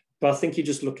 but I think you're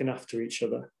just looking after each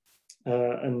other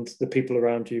and the people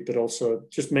around you, but also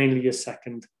just mainly your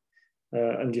second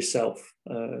and yourself,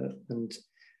 and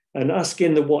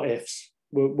asking the what ifs.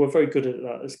 We're very good at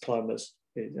that as climbers,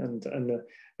 and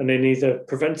in either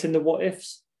preventing the what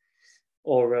ifs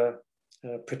or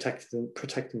protecting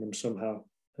them somehow,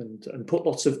 and put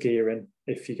lots of gear in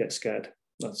if you get scared.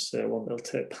 That's one little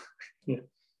tip. Yeah.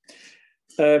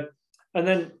 And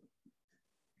then,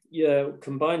 yeah,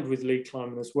 combined with lead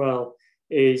climbing as well,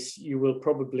 is you will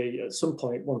probably at some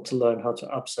point want to learn how to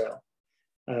abseil.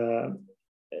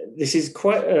 This is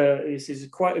quite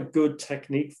a good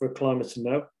technique for a climber to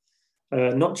know,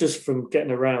 not just from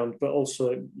getting around, but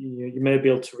also you may be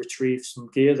able to retrieve some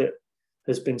gear that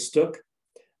has been stuck,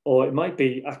 or it might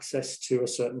be access to a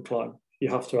certain climb. You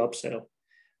have to abseil.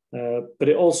 But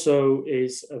it also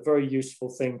is a very useful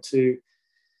thing to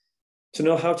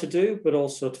know how to do, but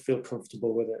also to feel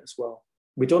comfortable with it as well.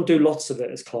 We don't do lots of it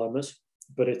as climbers,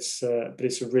 but it's a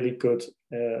really good,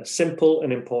 simple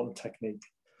and important technique.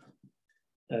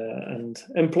 And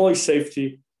employ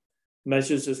safety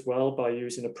measures as well by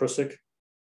using a prusik,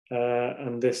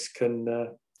 and this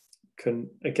can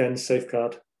again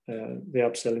safeguard the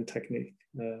abseiling technique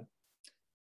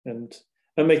and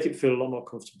make it feel a lot more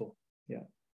comfortable. Yeah.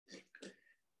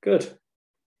 Good.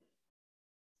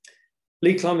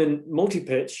 Lead climbing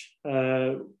multi-pitch,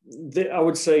 I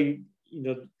would say,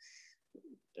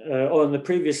 on the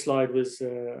previous slide was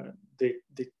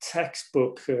the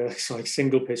textbook,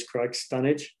 single pitch crag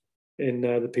Stanage in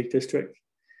the Peak District.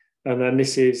 And then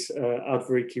this is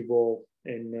Ardvariki Wall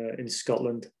in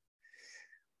Scotland.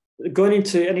 Going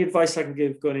into any advice I can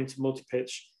give going into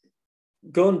multi-pitch,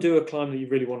 go and do a climb that you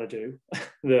really want to do,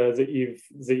 that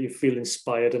you feel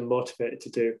inspired and motivated to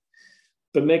do.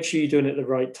 But make sure you're doing it at the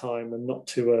right time and not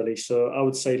too early. So I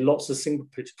would say lots of single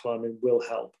pitch climbing will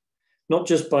help, not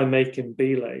just by making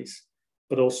belays,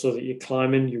 but also that you're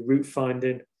climbing, your route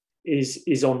finding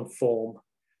is on form,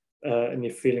 and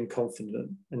you're feeling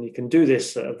confident. And you can do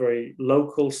this at a very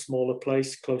local, smaller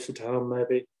place, closer to home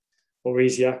maybe, or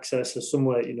easy access, or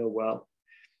somewhere you know well.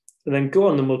 And then go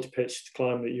on the multi-pitch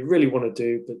climb that you really want to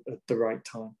do, but at the right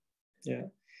time. Yeah,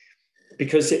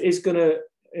 because it is going to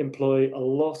employ a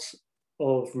lot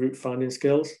of route finding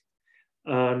skills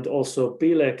and also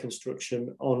belay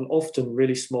construction on often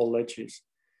really small ledges.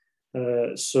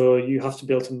 So you have to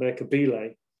be able to make a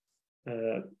belay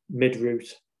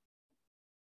mid-route.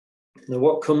 Now,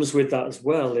 what comes with that as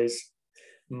well is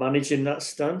managing that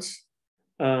stance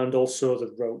and also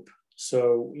the rope.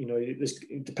 So,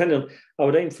 depending on, I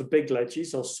would aim for big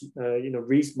ledges or,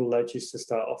 reasonable ledges to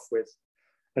start off with.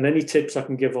 And any tips I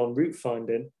can give on route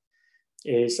finding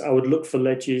is I would look for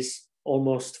ledges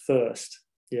almost first.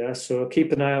 Yeah, so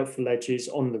keep an eye out for ledges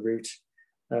on the route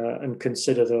and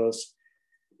consider those.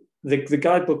 The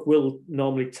guidebook will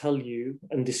normally tell you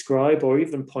and describe or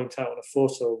even point out on a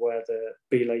photo where the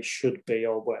belay should be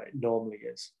or where it normally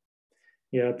is.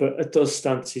 Yeah, but at those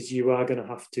stances, you are going to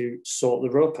have to sort the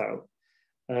rope out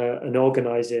and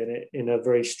organise it in a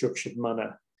very structured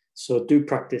manner. So do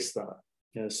practice that.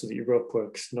 so that your rope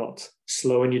work's not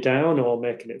slowing you down or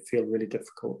making it feel really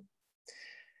difficult.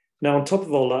 Now, on top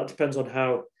of all that, depends on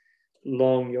how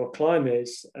long your climb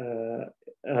is,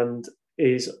 and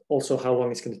is also how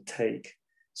long it's going to take.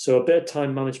 So a bit of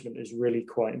time management is really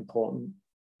quite important.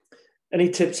 Any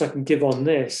tips I can give on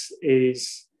this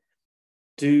is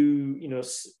do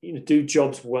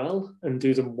jobs well and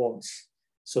do them once.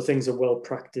 So things are well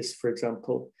practiced, for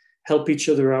example. Help each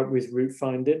other out with route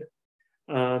finding,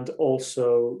 and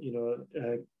also,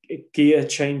 gear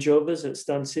changeovers at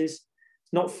stances.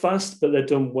 Not fast, but they're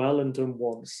done well and done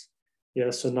once. Yeah,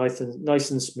 so nice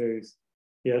and smooth.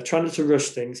 Yeah, try not to rush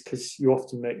things because you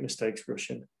often make mistakes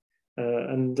rushing,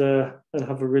 and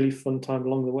have a really fun time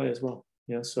along the way as well.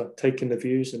 Yeah, so take in the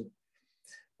views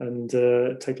and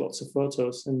take lots of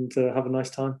photos and have a nice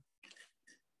time.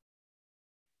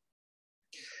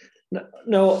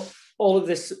 Now, all of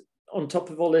this, on top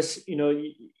of all this,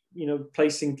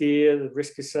 placing gear, the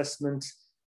risk assessment,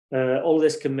 all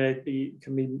this can be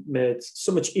made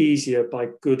so much easier by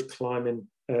good climbing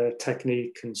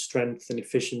technique and strength and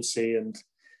efficiency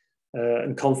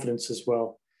and confidence as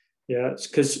well. Yeah,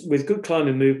 because with good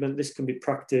climbing movement, this can be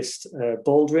practiced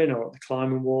bouldering or at the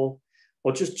climbing wall,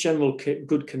 or just general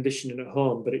good conditioning at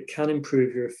home. But it can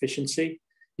improve your efficiency.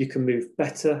 You can move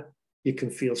better. You can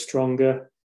feel stronger.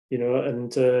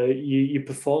 And you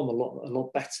perform a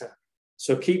lot better.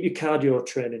 So keep your cardio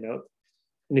training up.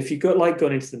 And if you like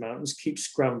going into the mountains, keep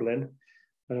scrambling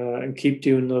and keep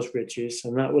doing those ridges,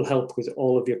 and that will help with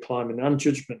all of your climbing and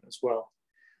judgment as well.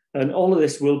 And all of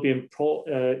this will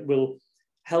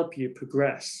help you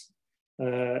progress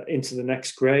into the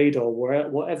next grade or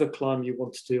whatever climb you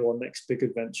want to do or next big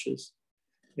adventures.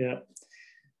 Yeah.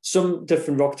 Some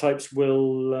different rock types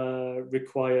will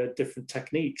require different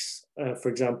techniques. For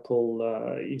example,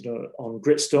 on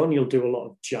gritstone, you'll do a lot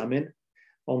of jamming.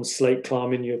 On slate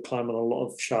climbing, you'll climb on a lot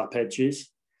of sharp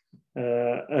edges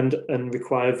and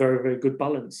require very, very good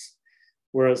balance.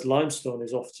 Whereas limestone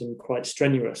is often quite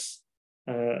strenuous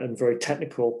and very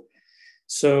technical.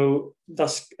 So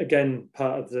that's, again,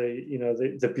 part of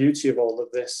the beauty of all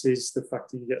of this is the fact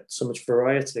that you get so much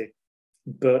variety.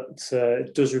 But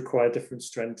it does require different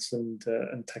strengths and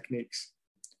techniques,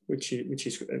 which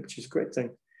is a great thing.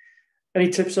 Any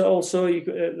tips that also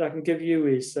that I can give you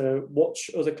is watch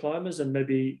other climbers and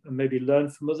maybe learn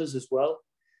from others as well,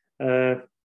 and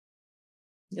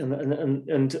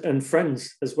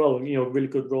friends as well. Really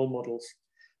good role models.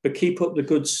 But keep up the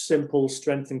good, simple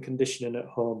strength and conditioning at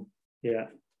home. Yeah,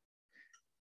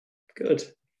 good.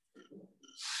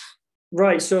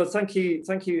 Right, so thank you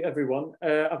everyone.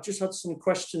 I've just had some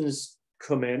questions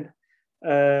come in,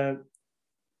 and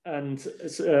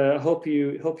I hope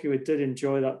you did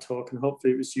enjoy that talk, and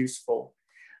hopefully it was useful.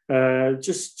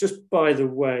 Just by the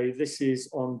way, this is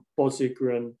on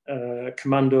Bossigran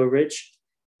Commando Ridge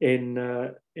in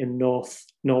North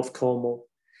Cornwall.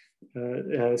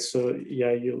 So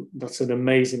yeah, that's an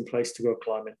amazing place to go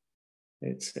climbing.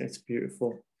 It's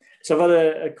beautiful. So I've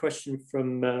had a question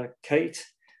from Kate.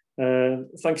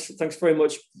 Thanks very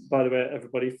much, by the way,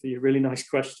 everybody, for your really nice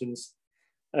questions.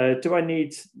 Do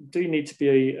you need to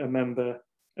be a member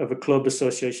of a club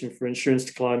association for insurance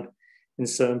to climb in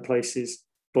certain places,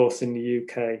 both in the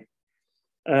UK?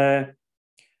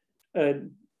 Do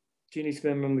you need to be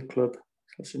a member of the club?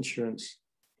 That's insurance.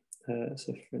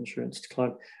 So for insurance to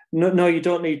climb. No, you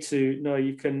don't need to. No,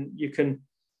 you can.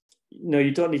 No,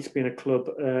 you don't need to be in a club.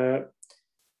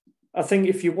 I think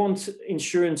if you want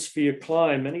insurance for your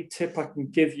climb, any tip I can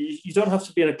give you, you don't have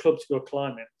to be in a club to go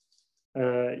climbing.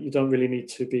 You don't really need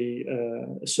to be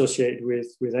associated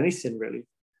with anything really.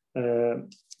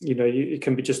 It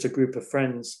can be just a group of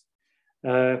friends.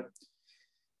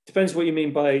 Depends what you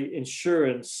mean by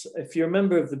insurance. If you're a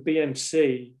member of the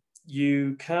BMC,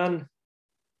 you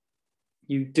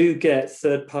do get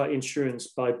third-party insurance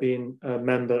by being a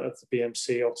member of the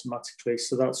BMC automatically.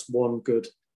 So that's one good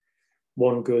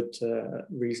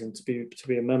reason to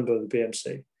be a member of the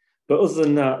BMC. But other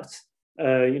than that,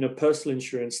 personal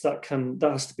insurance that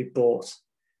has to be bought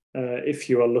if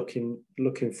you are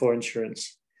looking for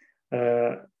insurance.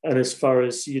 And as far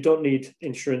as you don't need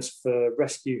insurance for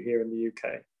rescue here in the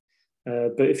UK,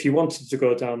 but if you wanted to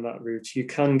go down that route, you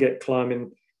can get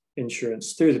climbing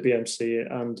insurance through the BMC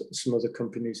and some other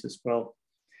companies as well.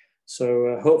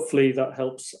 So hopefully that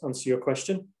helps answer your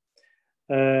question.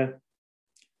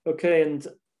 Okay, and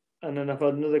then I've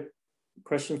had another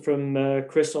question from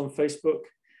Chris on Facebook.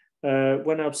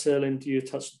 When abseiling, do you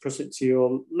attach the prusik to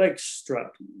your leg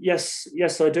strap? Yes,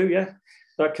 I do, yeah.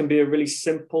 That can be a really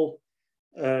simple,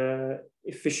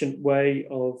 efficient way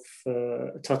of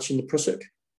attaching the prusik.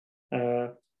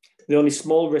 The only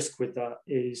small risk with that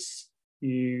is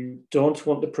you don't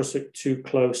want the prusik too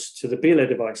close to the belay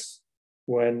device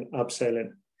when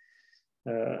abseiling.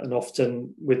 And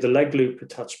often with the leg loop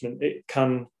attachment, it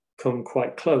can come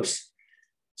quite close.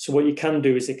 So what you can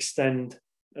do is extend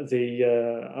the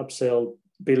abseil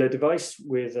belay device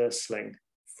with a sling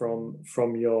from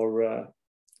your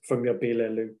belay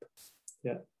loop.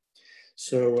 Yeah.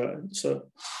 So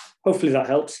hopefully that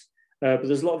helps. But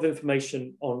there's a lot of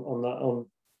information on that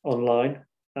online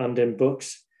and in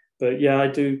books. But yeah, I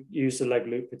do use the leg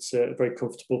loop. It's a very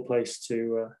comfortable place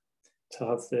to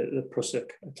have the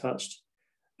prusik attached.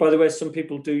 By the way, some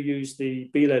people do use the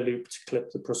belay loop to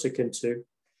clip the prusik into,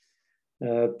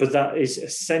 but that is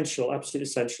essential, absolutely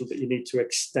essential, that you need to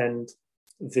extend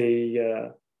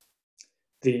the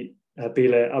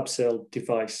belay abseil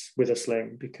device with a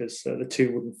sling, because the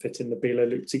two wouldn't fit in the belay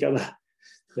loop together.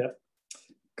 Yeah,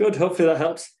 good. Hopefully that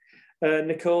helps.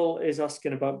 Nicole is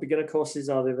asking about beginner courses.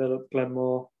 Are they available at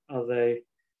Glenmore? Are they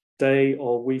day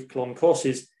or week-long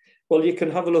courses? Well, you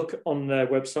can have a look on their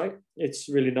website. It's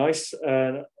really nice,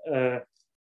 and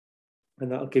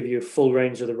that'll give you a full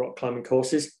range of the rock climbing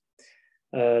courses.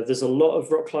 There's a lot of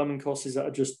rock climbing courses that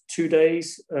are just 2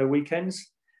 days,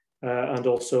 weekends, and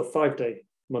also 5-day,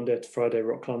 Monday to Friday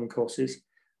rock climbing courses.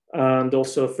 And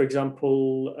also, for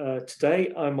example,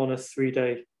 today I'm on a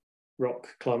 3-day rock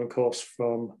climbing course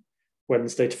from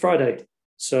Wednesday to Friday.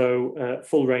 So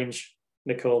full range,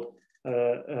 Nicole,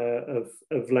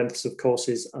 of lengths of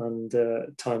courses and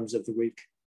times of the week.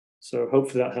 So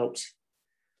hopefully that helps.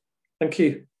 Thank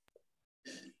you.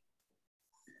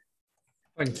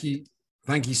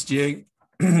 Thank you, Stu.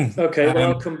 Okay, well,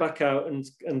 I'll come back out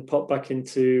and pop back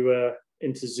into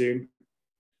Zoom.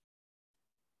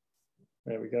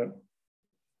 There we go.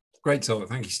 Great talk.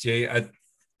 Thank you, Stu.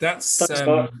 That's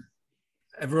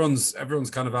everyone's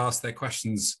kind of asked their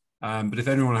questions, but if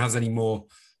anyone has any more,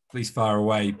 please fire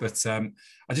away. But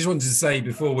I just wanted to say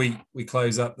before we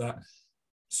close up that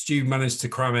Stu managed to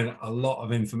cram in a lot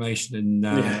of information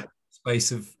in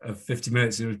space of 50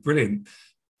 minutes. It was brilliant.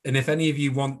 And if any of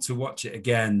you want to watch it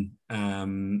again,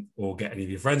 or get any of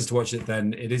your friends to watch it,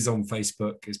 then it is on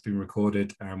Facebook. It's been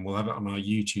recorded, and we'll have it on our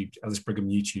YouTube, Ellis Brigham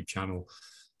YouTube channel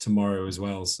tomorrow as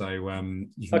well. So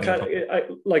you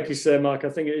can like you say, Mark, I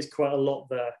think it is quite a lot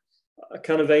there. I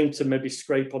kind of aim to maybe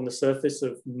scrape on the surface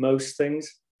of most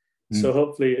things. So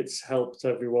hopefully it's helped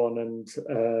everyone and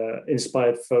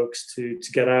inspired folks to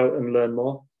get out and learn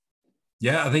more.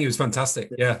 Yeah, I think it was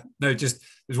fantastic. Yeah, no, just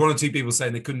there's one or two people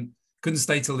saying they couldn't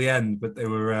stay till the end, but they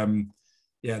were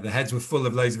their heads were full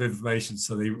of loads of information,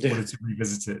 so they wanted to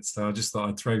revisit it. So I just thought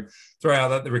I'd throw out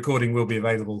that the recording will be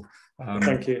available.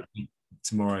 Thank you.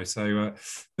 Tomorrow. So,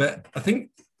 but I think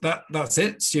that's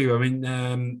it, Stu. I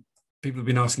mean, people have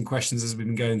been asking questions as we've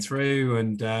been going through,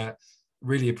 and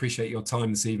really appreciate your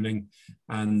time this evening.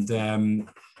 And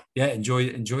enjoy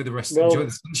the rest. Enjoy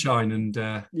the sunshine and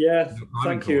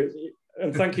thank you,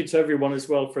 and thank you to everyone as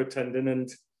well for attending. And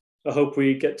I hope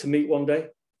we get to meet one day,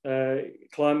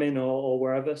 climbing or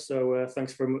wherever. So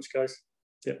thanks very much, guys.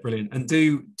 Yeah, brilliant. And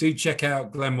do check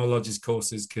out Glenmore Lodge's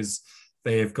courses, because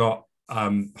they have got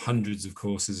hundreds of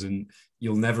courses, and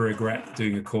you'll never regret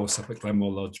doing a course up at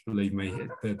Glenmore Lodge. Believe me,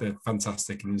 they're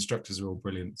fantastic, and the instructors are all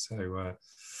brilliant. So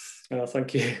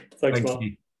thank you. Thanks, Mark.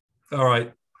 All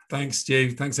right. Thanks,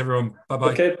 Stu. Thanks, everyone.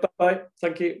 Bye-bye. Okay, bye-bye.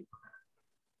 Thank you.